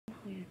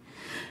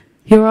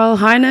Your Royal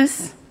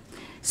Highness,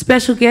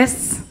 special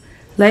guests,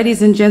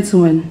 ladies and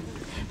gentlemen,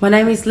 my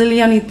name is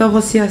Liliani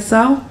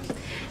Tovosiasau,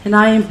 and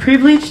I am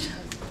privileged,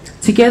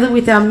 together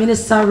with our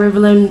Minister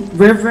Reverend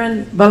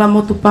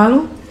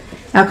Balamotupalu,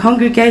 our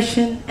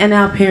congregation and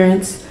our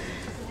parents,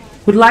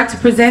 would like to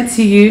present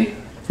to you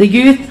the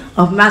youth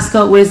of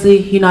Mascot Wesley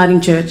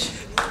Uniting Church.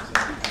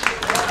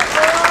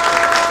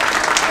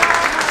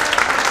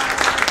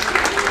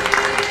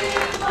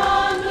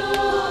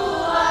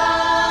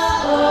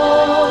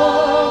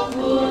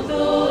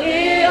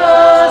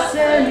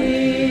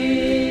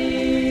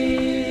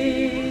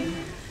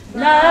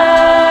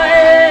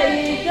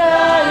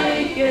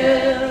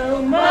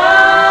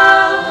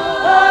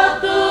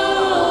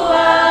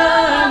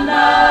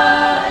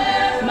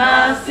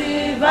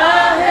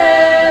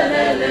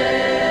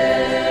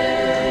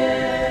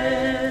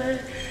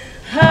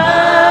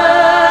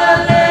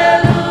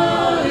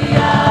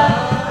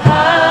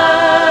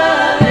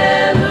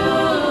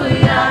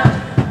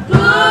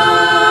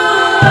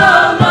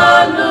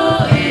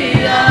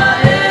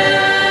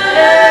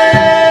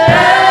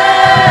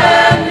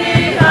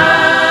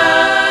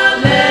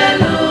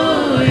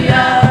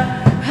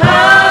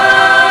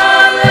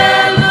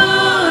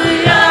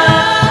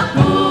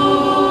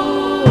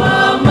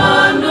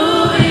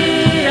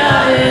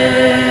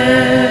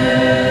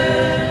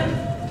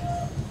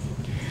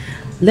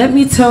 Let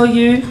me tell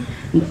you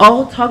an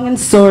old Tongan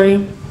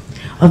story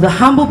of the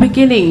humble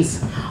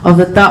beginnings of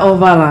the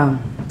Ta'ovala.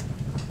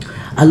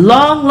 A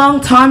long,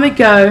 long time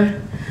ago,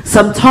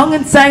 some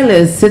Tongan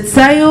sailors set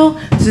sail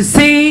to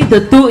see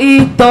the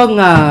Tui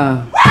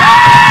Tonga.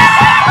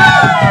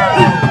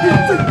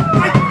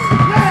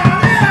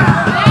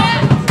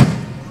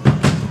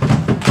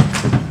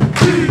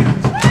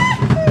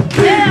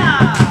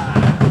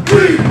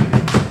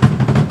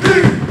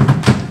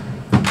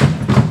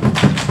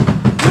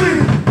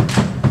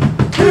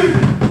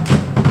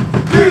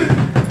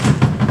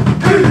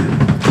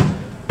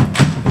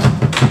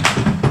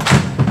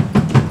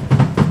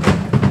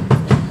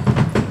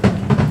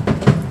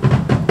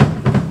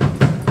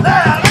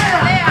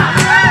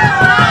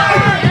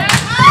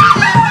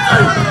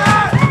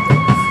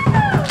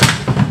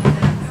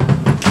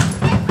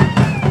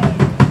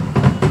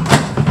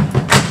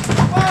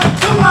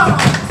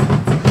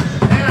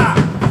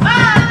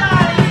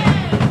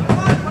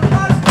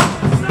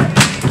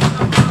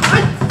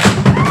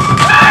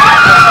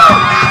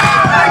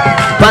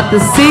 But the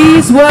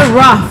seas were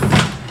rough.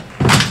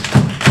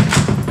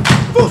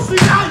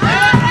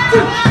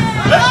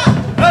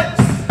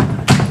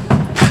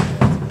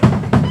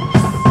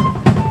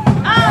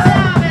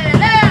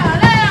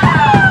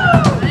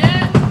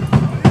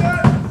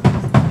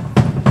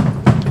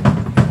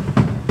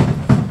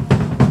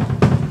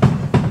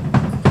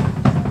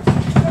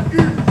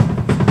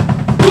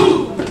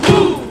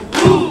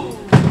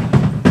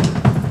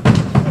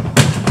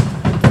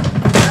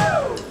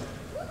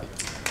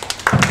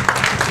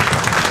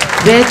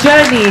 Their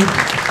journey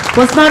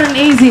was not an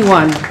easy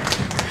one,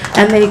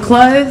 and their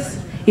clothes,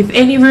 if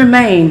any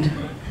remained,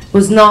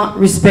 was not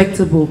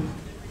respectable.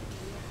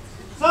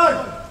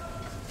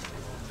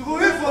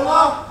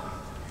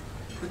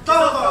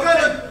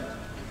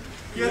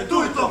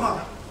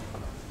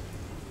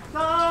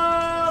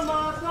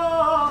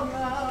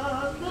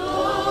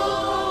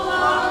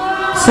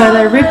 So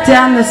they ripped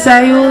down the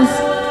sails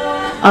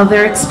of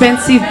their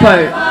expensive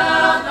boat,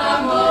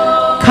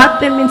 cut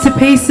them into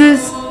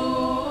pieces,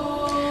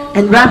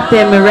 and wrap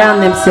them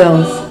around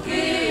themselves,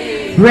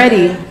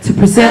 ready to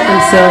present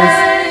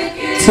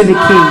themselves to the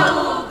king.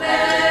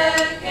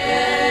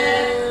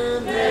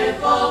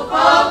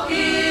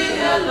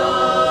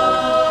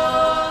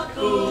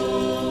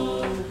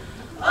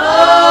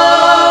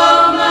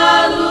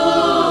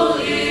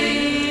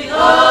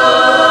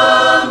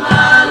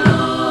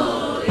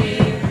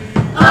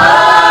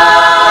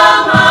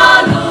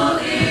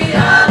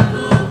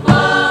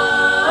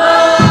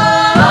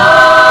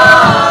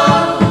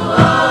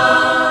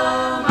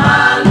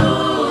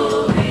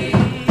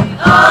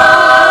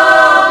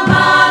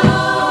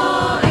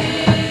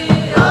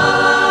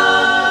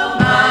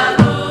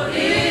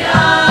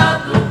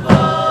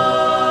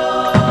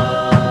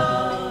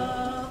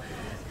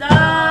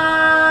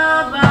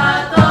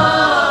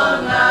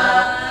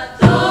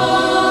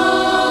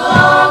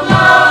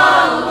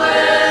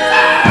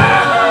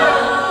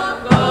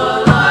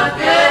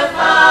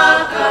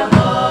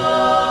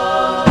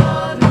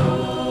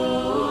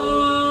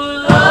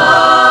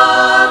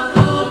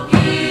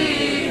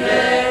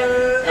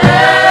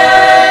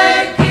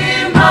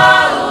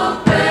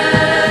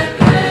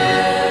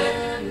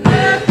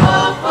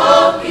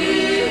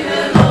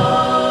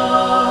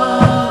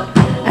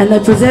 And they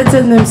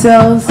presented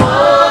themselves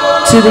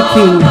to the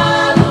king.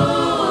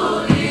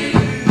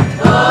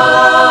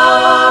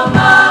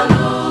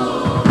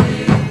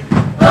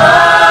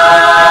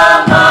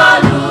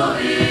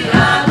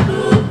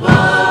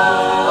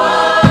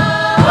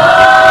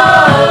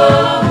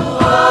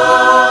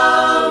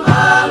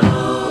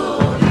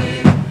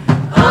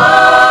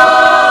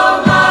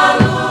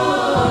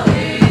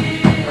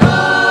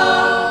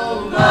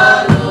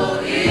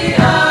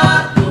 Hallelujah.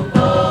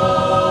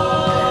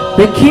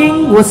 The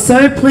king was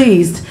so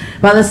pleased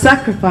by the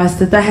sacrifice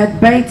that they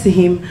had made to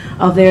him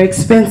of their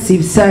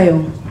expensive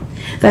sale,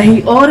 that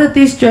he ordered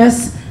this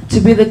dress to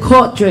be the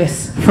court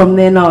dress from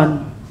then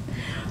on.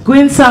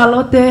 Gwyn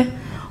Salote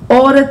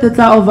ordered the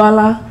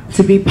Taovala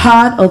to be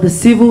part of the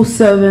civil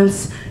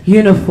servant's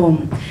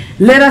uniform.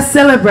 Let us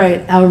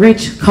celebrate our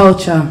rich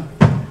culture.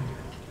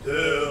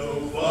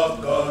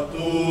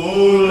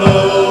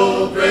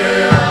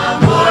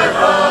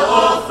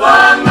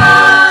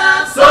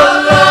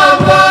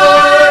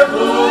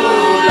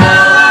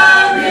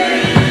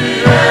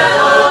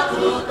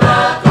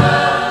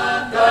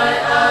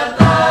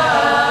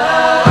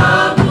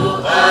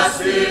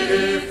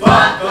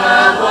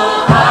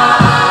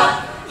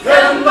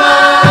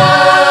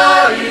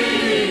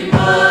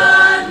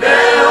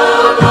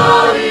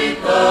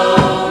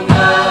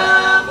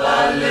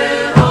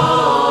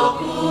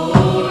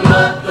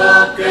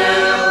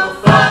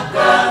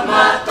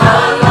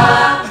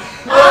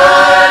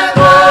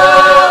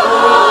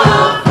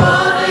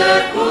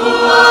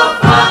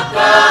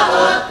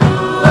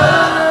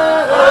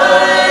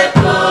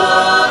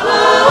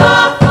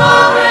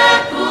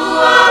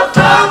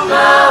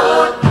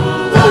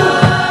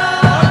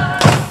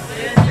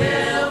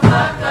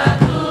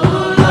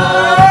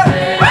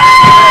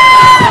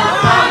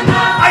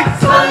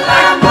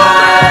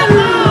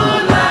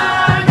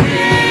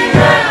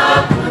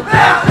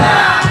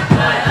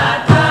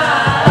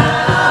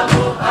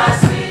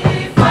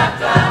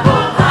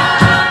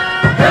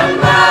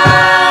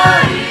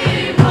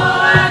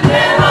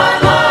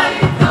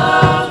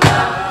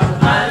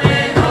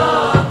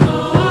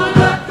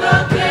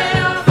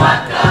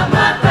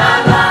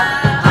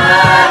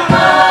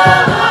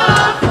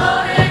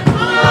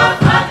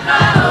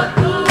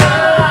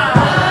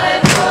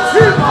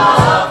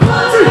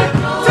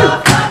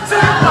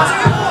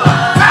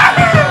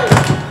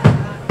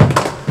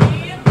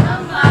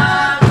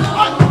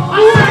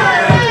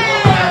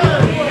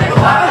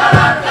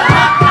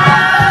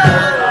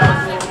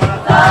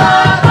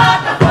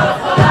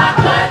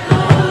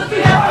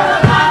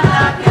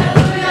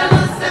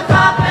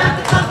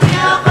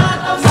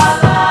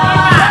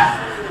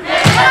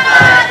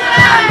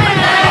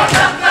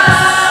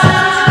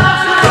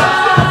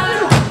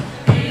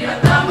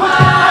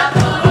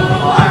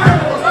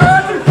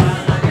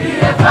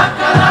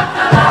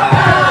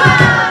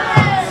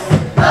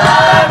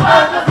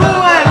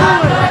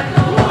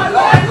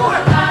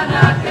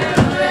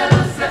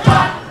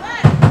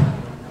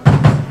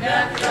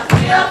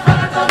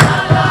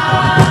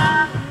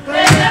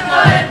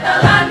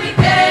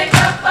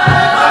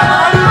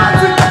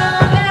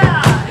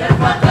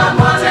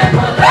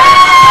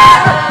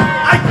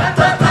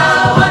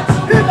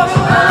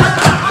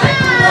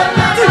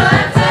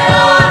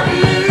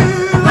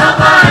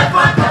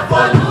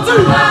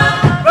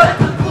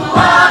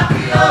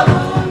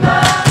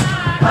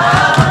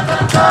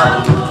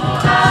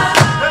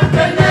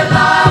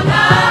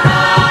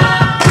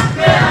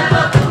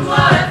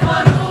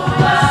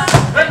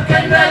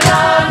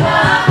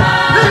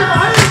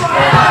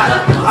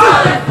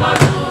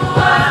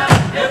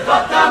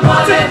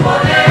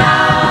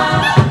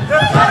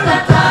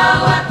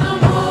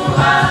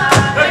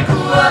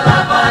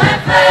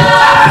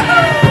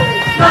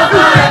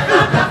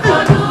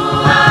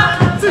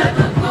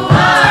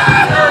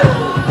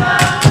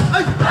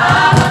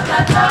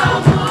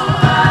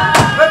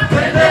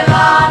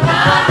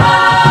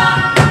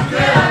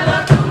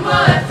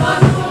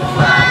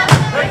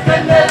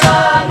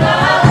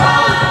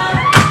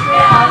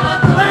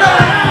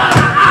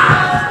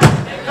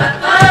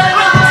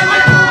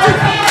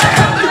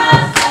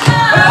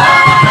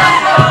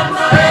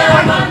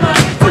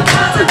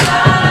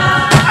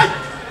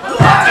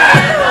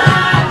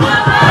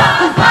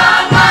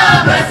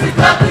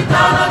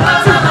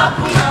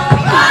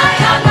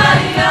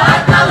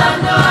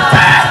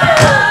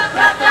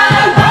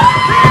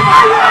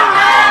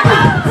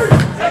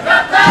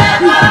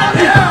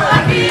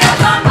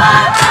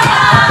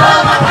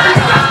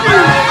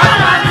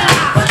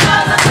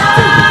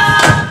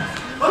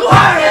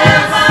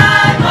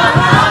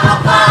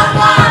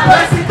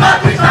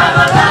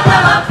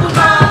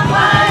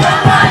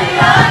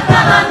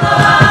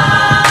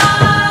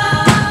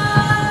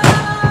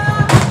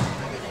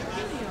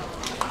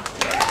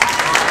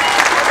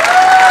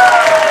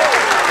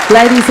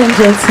 Ladies and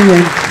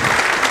gentlemen,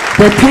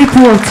 the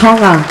people of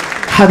Tonga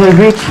have a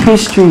rich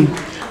history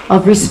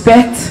of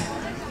respect,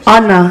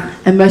 honor,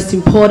 and most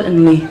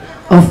importantly,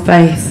 of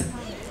faith.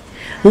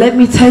 Let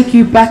me take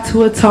you back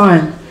to a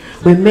time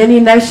when many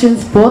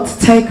nations fought to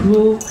take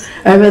rule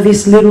over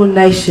this little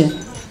nation.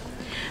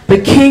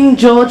 But King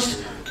George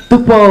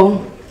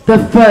Tupo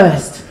I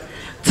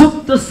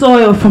took the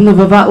soil from the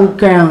Vava'u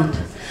ground,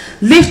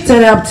 lifted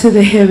it up to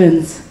the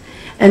heavens,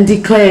 and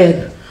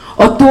declared,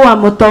 "O tua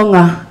mo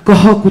Tonga, ko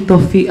hoku tō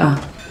whia."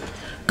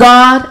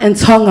 God and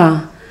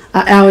Tonga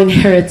are our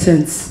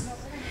inheritance.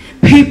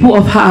 People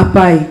of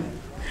Ha'apai,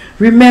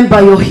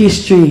 remember your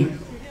history.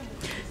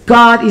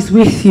 God is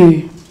with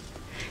you.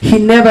 He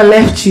never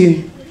left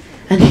you,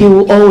 and He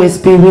will always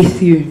be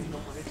with you.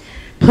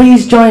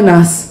 Please join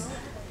us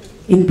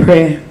in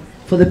prayer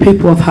for the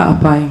people of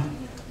Ha'apai.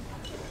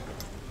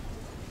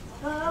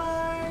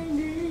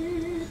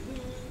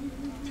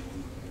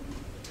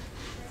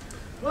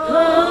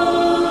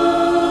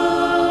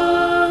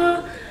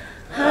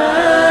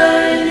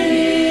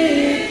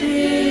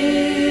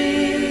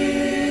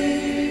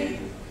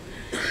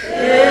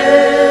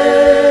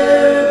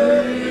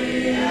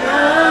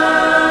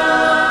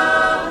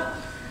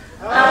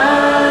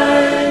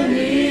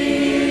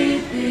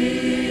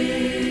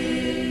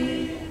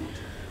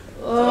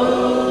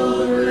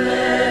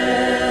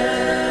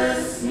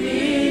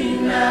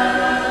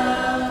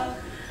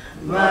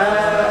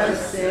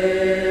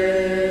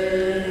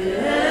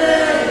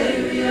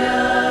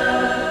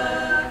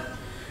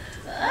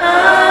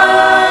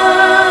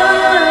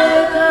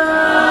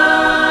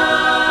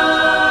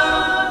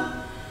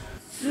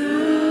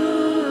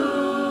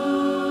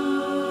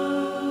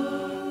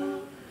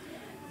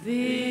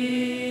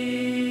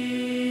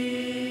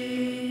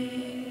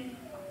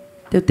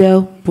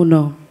 Del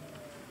Puno.